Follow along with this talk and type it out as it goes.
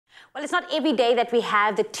Well, it's not every day that we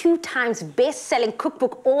have the 2-times best-selling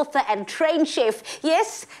cookbook author and trained chef.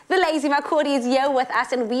 Yes, the lazy Makoti is here with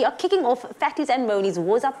us, and we are kicking off Fatties and Moni's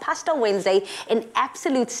Waza Pasta Wednesday in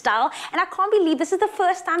absolute style. And I can't believe this is the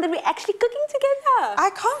first time that we're actually cooking together. I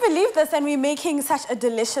can't believe this, and we're making such a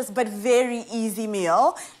delicious but very easy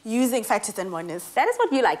meal using Fattis and Monis. That is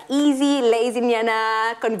what you like. Easy, lazy,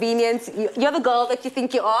 nyana, convenience. You're the girl that you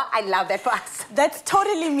think you are. I love that for us. That's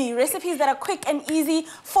totally me. Recipes that are quick and easy.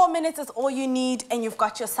 4 minutes is all you need, and you've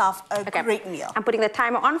got yourself a great meal. I'm putting the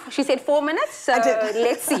timer on. She said 4 minutes, so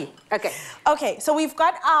let's see. Okay. Okay, so we've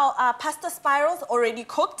got our pasta spirals already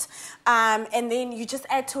cooked, and then you just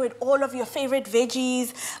add to it all of your favorite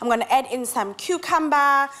veggies. I'm going to add in some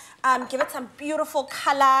cucumber, give it some beautiful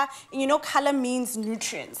color. And you know, color means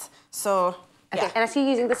nutrients. So... Okay, and I see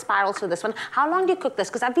you using the spirals for this one. How long do you cook this?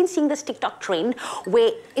 Because I've been seeing this TikTok trend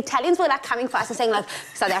where Italians were like coming for us and saying like,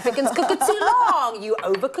 South Africans cook it too long. You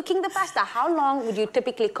overcooking the pasta. How long would you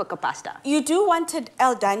typically cook a pasta? You do want it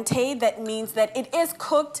al dente. That means that it is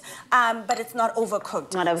cooked, but it's not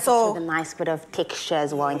overcooked. Not overcooked, so with a nice bit of texture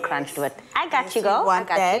as well and crunch to it. I got you, girl. Want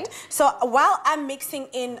that. So while I'm mixing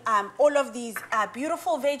in all of these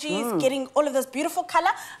beautiful veggies, getting all of this beautiful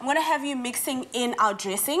color, I'm going to have you mixing in our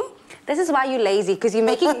dressing. This is why you're lazy, because you're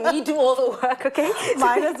making me do all the work, okay?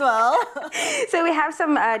 Might as well. So we have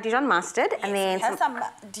some Dijon mustard, and then some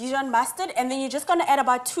Dijon mustard, and then you're just going to add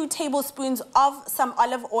about 2 tablespoons of some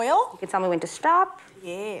olive oil. You can tell me when to stop.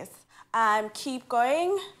 Yes. Keep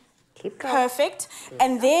going. Keep going. Perfect.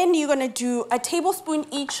 And then you're going to do a tablespoon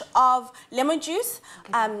each of lemon juice,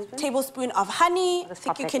 tablespoon of honey. I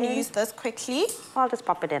think you can use this quickly. I'll just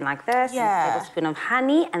pop it in like this. Yeah. A tablespoon of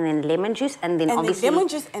honey, and then lemon juice, and then obviously lemon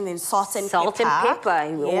juice, and then salt and pepper. Salt and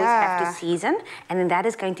pepper. We always have to season. And then that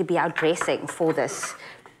is going to be our dressing for this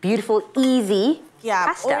beautiful, easy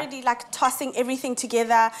pasta. Already like tossing everything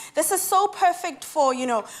together. This is so perfect for, you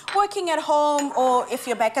know, working at home, or if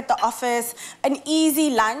you're back at the office, an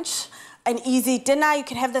easy lunch, an easy dinner. You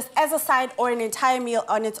can have this as a side or an entire meal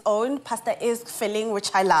on its own. Pasta is filling,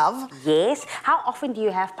 which I love. Yes. How often do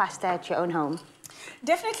you have pasta at your own home?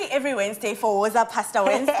 Definitely every Wednesday for Waza Pasta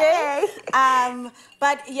Wednesday.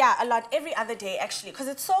 But yeah, a lot every other day actually, because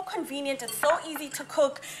it's so convenient, it's so easy to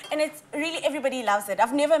cook, and it's really, everybody loves it.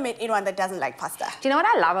 I've never met anyone that doesn't like pasta. Do you know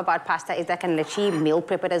what I love about pasta is that I can literally meal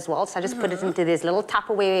prep it as well. So I just put it into these little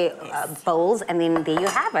Tupperware bowls, and then there you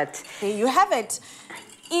have it. There you have it.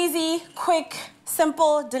 Easy, quick,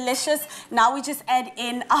 simple, delicious. Now we just add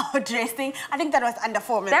in our dressing. I think that was under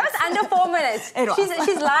 4 minutes. That was under 4 minutes. It was.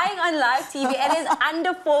 She's lying on live TV. It is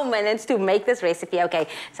under 4 minutes to make this recipe. Okay.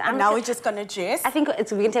 So now we're just going to dress. I think we're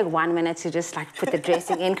going to take 1 minute to just like put the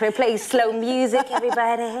dressing in. Can we play slow music,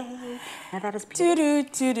 everybody? Now that is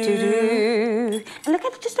beautiful. And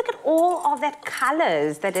just look at all of that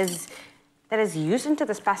colors that is used into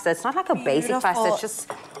this pasta. It's not like a basic pasta. It just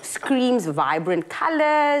screams vibrant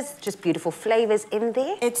colors, just beautiful flavors in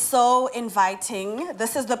there. It's so inviting.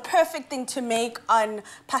 This is the perfect thing to make on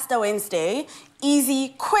Pasta Wednesday.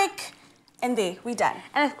 Easy, quick, and there, we're done.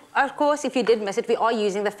 And of course, if you did miss it, we are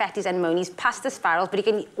using the Fattis and Moni's pasta spirals, but you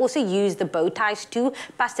can also use the bow ties too.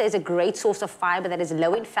 Pasta is a great source of fiber that is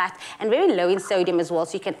low in fat and very low in sodium as well,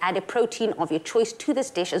 so you can add a protein of your choice to this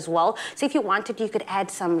dish as well. So if you wanted, you could add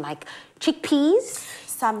some like chickpeas,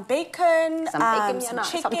 some bacon, some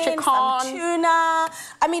chicken, some tuna.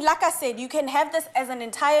 I mean, like I said, you can have this as an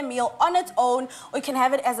entire meal on its own, or you can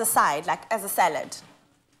have it as a side, like as a salad.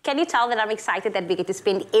 Can you tell that I'm excited that we get to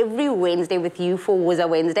spend every Wednesday with you for Waza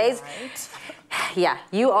Wednesdays? Right. Yeah,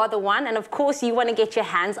 you are the one. And of course, you want to get your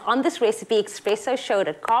hands on this recipe,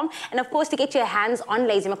 expressoshow.com. And of course, to get your hands on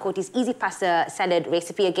Lazy Makoti's easy pasta salad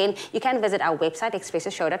recipe again, you can visit our website,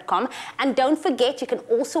 expressoshow.com. And don't forget, you can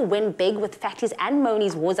also win big with Fattis and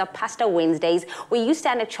Moni's Waza Pasta Wednesdays, where you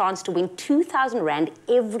stand a chance to win 2,000 Rand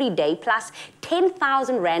every day, plus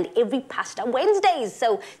 10,000 Rand every Pasta Wednesdays.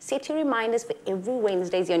 So set your reminders for every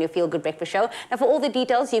Wednesdays here on your Feel Good Breakfast Show. Now, for all the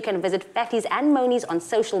details, you can visit Fattis and Moni's on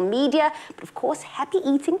social media. But of course, happy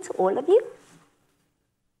eating to all of you.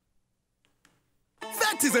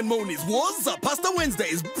 Fattis and Moni's Waza Pasta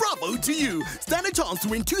Wednesdays. Bravo to you. Stand a chance to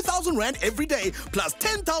win 2,000 Rand every day, plus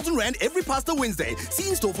 10,000 Rand every Pasta Wednesday. See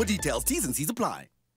in store for details. T's and C's apply.